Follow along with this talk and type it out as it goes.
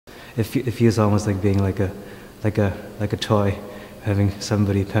it feels almost like being like a toy, having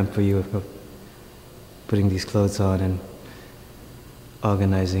somebody pamper you, putting these clothes on and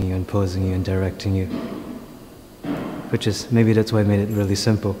organizing you and posing you and directing you. Which is, maybe that's why I made it really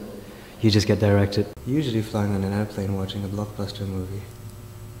simple. You just get directed. Usually flying on an airplane watching a blockbuster movie.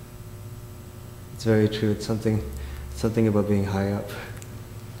 It's very true, it's something about being high up.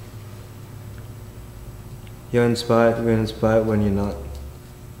 We're inspired when you're not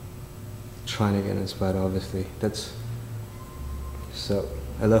trying to get inspired, obviously. So,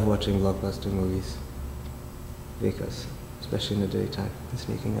 I love watching blockbuster movies. Because, especially in the daytime, and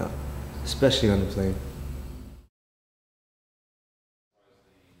sneaking out. Especially on the plane.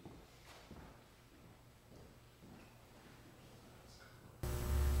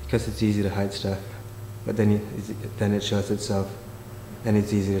 Because it's easy to hide stuff, but then it shows itself, and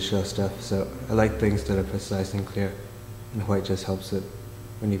it's easy to show stuff. So I like things that are precise and clear, and white just helps it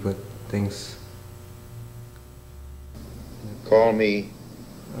when you put things. Call me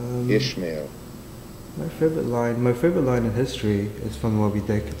Ishmael. My favorite line in history is from Moby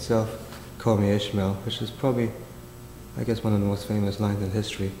Dick itself. Call me Ishmael, which is probably, I guess, one of the most famous lines in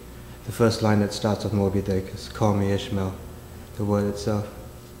history. The first line that starts with Moby Dick is call me Ishmael, the word itself.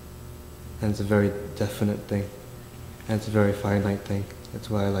 And it's a very definite thing. And it's a very finite thing. That's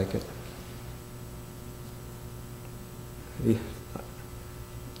why I like it.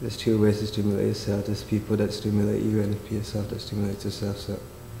 There's two ways to stimulate yourself. There's people that stimulate you and yourself that stimulates yourself. So,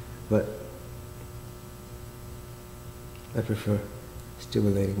 but I prefer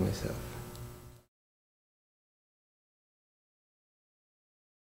stimulating myself.